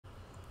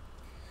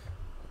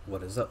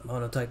What is up,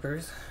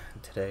 Monotypers?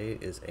 Today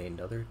is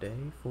another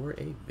day for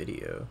a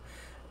video,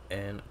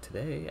 and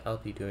today I'll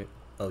be doing.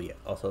 Oh yeah,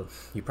 also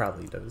you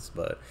probably noticed,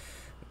 but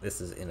this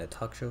is in a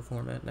talk show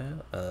format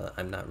now.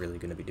 I'm not really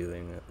going to be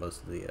doing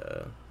most of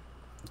the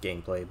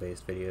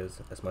gameplay-based videos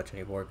as much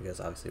anymore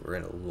because obviously we're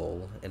in a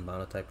lull in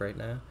Monotype right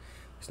now.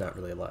 There's not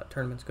really a lot of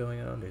tournaments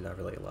going on. There's not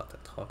really a lot to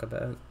talk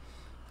about,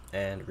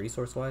 and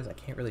resource-wise, I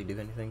can't really do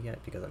anything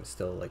yet because I'm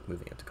still like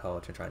moving into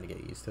college and trying to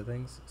get used to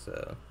things.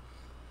 So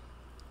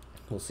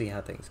we'll see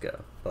how things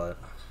go, but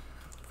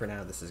for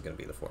now this is going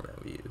to be the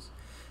format we use.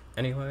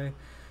 Anyway,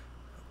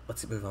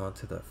 let's move on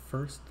to the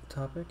first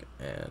topic,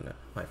 and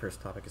my first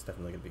topic is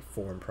definitely going to be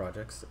forum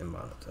projects in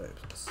Monotype.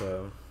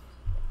 So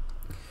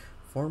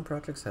forum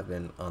projects have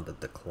been on the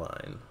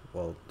decline.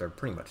 Well, they're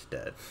pretty much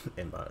dead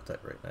in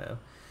Monotype right now,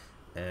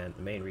 and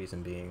the main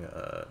reason being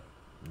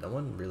no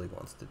one really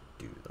wants to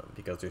do them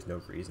because there's no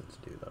reason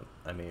to do them.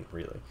 I mean,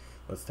 really,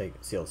 let's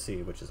take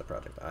CLC, which is a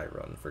project I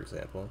run, for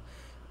example.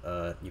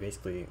 You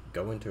basically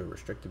go into a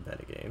restricted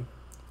metagame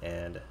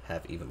and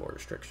have even more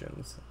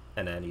restrictions,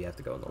 and then you have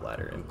to go on the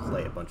ladder and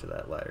play a bunch of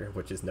that ladder,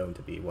 which is known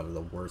to be one of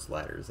the worst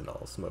ladders in all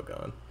of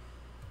Smogon.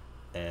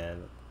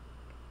 And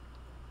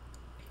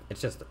it's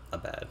just a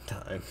bad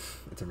time.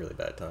 It's a really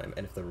bad time.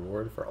 And if the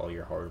reward for all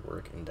your hard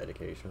work and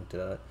dedication to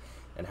that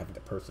and having to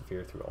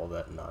persevere through all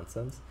that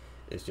nonsense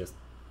is just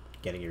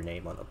getting your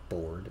name on a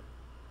board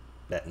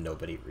that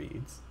nobody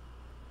reads,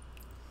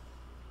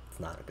 it's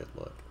not a good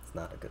look. It's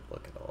not a good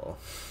look at all.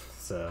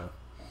 So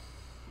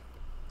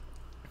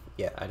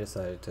yeah, I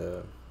decided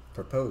to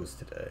propose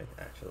today,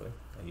 actually,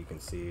 and you can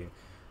see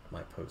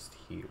my post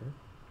here.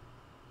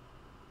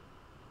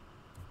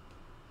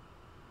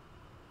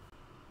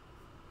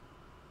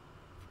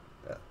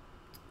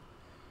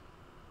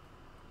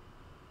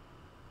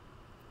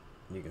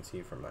 You can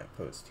see from my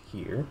post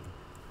here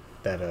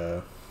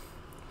that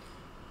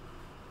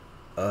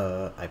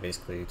I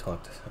basically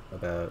talked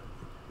about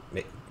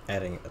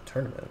adding a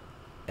tournament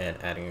and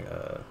adding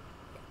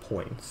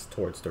points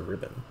towards the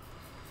ribbon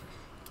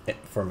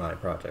for my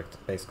project,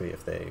 basically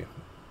if they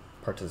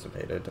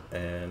participated,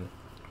 and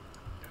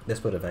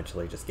this would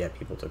eventually just get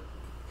people to,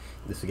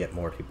 this would get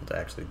more people to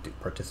actually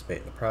participate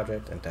in the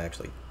project and to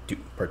actually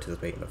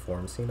participate in the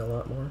forum scene a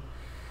lot more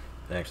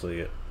and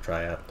actually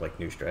try out like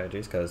new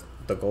strategies, because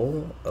the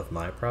goal of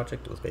my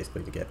project was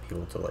basically to get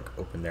people to like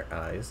open their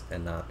eyes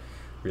and not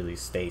really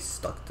stay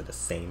stuck to the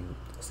same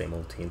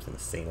old teams and the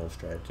same old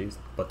strategies,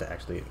 but to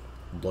actually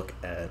look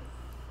at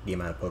the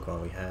amount of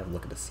Pokemon we have,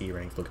 look at the C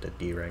ranks, look at the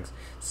D ranks,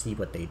 see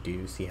what they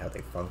do, see how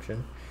they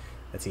function,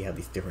 and see how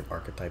these different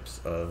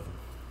archetypes of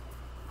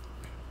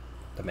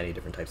the many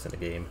different types in the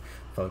game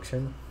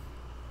function.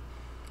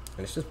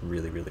 And it's just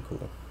really, really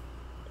cool.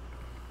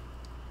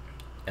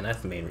 And that's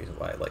the main reason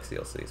why I like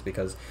CLCs,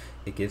 because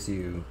it gives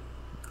you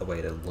a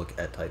way to look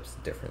at types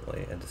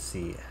differently and to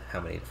see how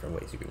many different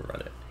ways you can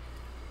run it.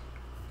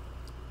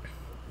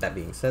 That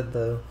being said,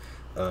 though,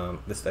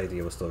 this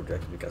idea was still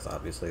rejected because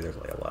obviously there's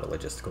like a lot of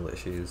logistical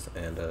issues,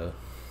 and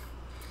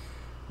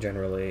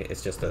generally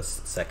it's just a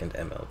second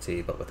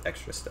MLT but with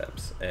extra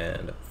steps,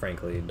 and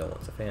frankly no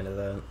one's a fan of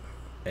that,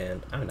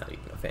 and I'm not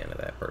even a fan of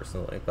that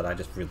personally, but I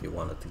just really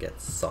wanted to get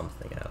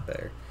something out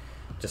there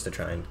just to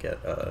try and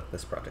get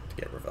this project to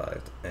get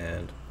revived.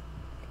 And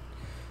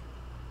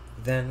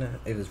then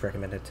it was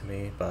recommended to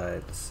me by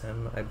the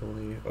Sem, I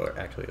believe, or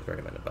actually it was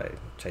recommended by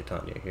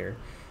Chaitanya here,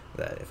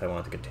 that if I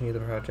wanted to continue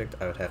the project,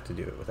 I would have to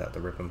do it without the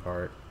ribbon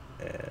part,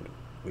 and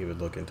we would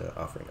look into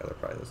offering other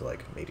prizes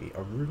like maybe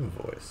a room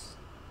voice.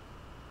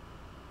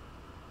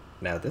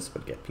 Now this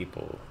would get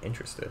people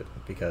interested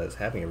because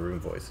having a room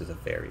voice is a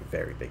very,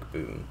 very big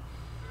boon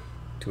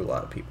to a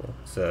lot of people.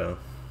 So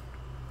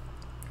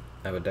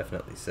I would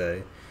definitely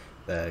say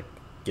that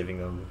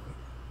getting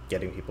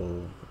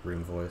people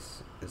room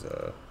voice is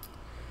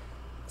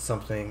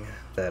something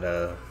that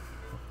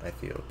I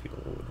feel people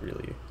would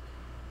really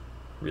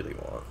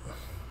want,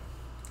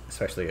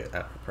 especially at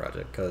a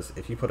project, because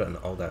if you put in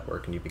all that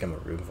work and you become a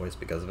room voice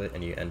because of it,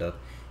 and you end up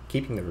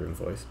keeping the room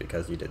voice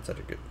because you did such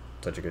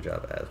a good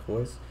job as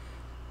voice,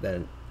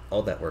 then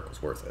all that work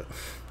was worth it.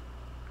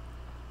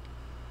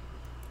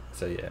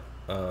 So yeah,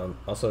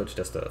 also it's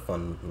just a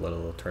fun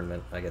little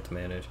tournament I get to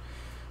manage,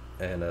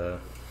 and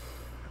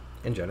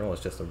in general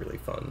it's just a really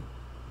fun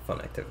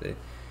activity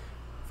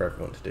for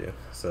everyone to do.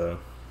 So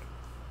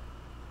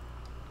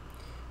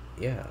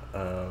yeah,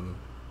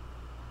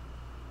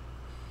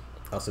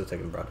 also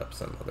Tegan brought up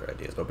some other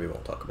ideas, but we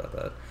won't talk about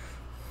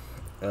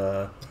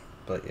that.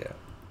 But yeah,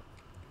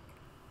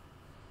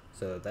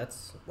 so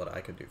that's what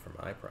I could do for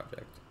my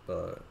project,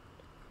 but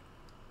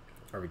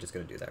are we just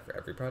going to do that for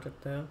every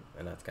project now?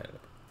 And that's kind of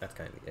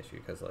the issue,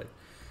 because like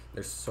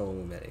there's so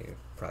many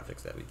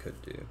projects that we could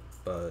do,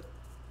 but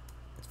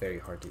it's very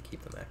hard to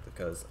keep them active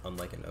because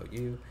unlike in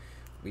OU,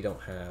 we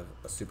don't have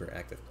a super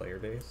active player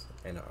base,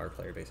 and our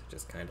player base is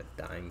just kind of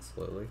dying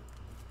slowly.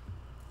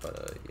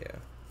 But yeah,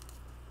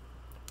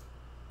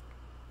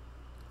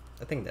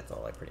 I think that's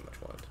all I pretty much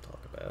wanted to talk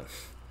about.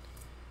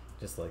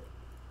 Just like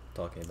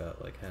talking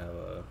about like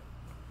how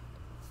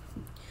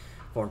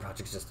foreign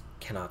projects just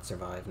cannot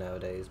survive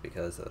nowadays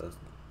because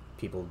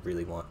people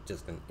really want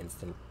just an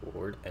instant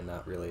reward and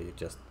not really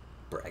just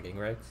bragging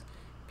rights.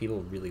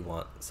 People really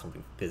want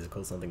something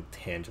physical, something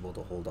tangible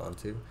to hold on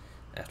to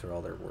after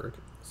all their work.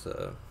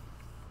 So,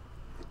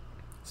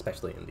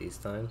 especially in these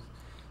times,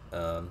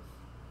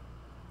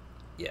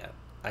 yeah,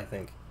 I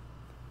think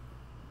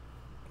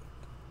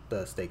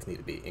the stakes need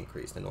to be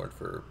increased in order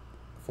for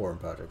foreign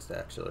projects to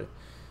actually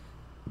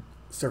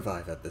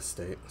survive at this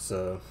state.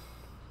 So,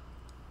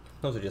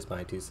 those are just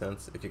my 2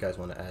 cents. If you guys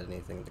want to add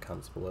anything in the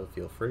comments below,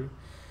 feel free.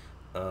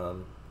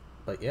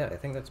 But yeah, I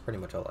think that's pretty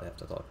much all I have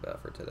to talk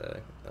about for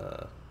today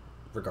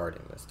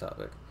regarding this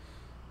topic.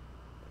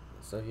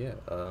 So yeah,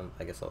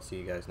 I guess I'll see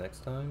you guys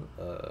next time.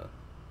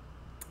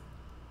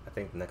 I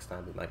think next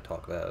time we might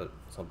talk about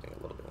something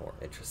a little bit more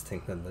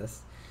interesting than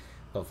this.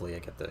 Hopefully I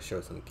get to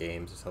show some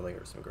games or something,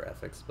 or some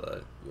graphics,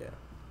 but yeah.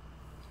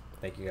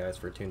 Thank you guys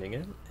for tuning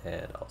in,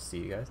 and I'll see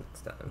you guys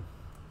next time.